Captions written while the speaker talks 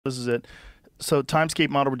This is it. So timescape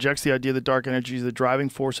model rejects the idea that dark energy is the driving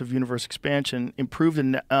force of universe expansion. Improved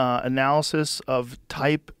analysis of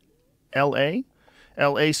type LA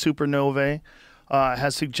supernovae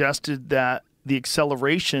has suggested that the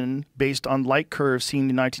acceleration based on light curves seen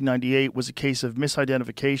in 1998 was a case of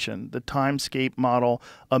misidentification. The timescape model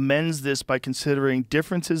amends this by considering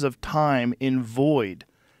differences of time in void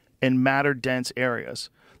and matter-dense areas.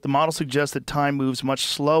 The model suggests that time moves much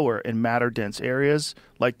slower in matter-dense areas,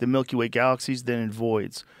 like the Milky Way galaxies, than in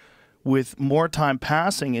voids. With more time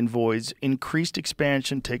passing in voids, increased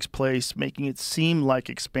expansion takes place, making it seem like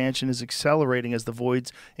expansion is accelerating as the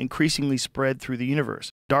voids increasingly spread through the universe.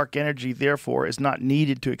 Dark energy, therefore, is not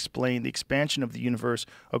needed to explain the expansion of the universe,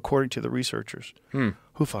 according to the researchers. Who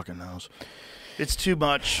fucking knows? It's too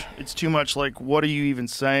much. It's too much. Like, what are you even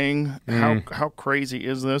saying? How crazy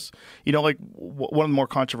is this? You know, like, one of the more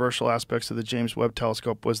controversial aspects of the James Webb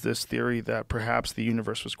Telescope was this theory that perhaps the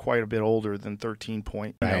universe was quite a bit older than 13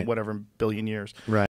 point whatever billion years. Right.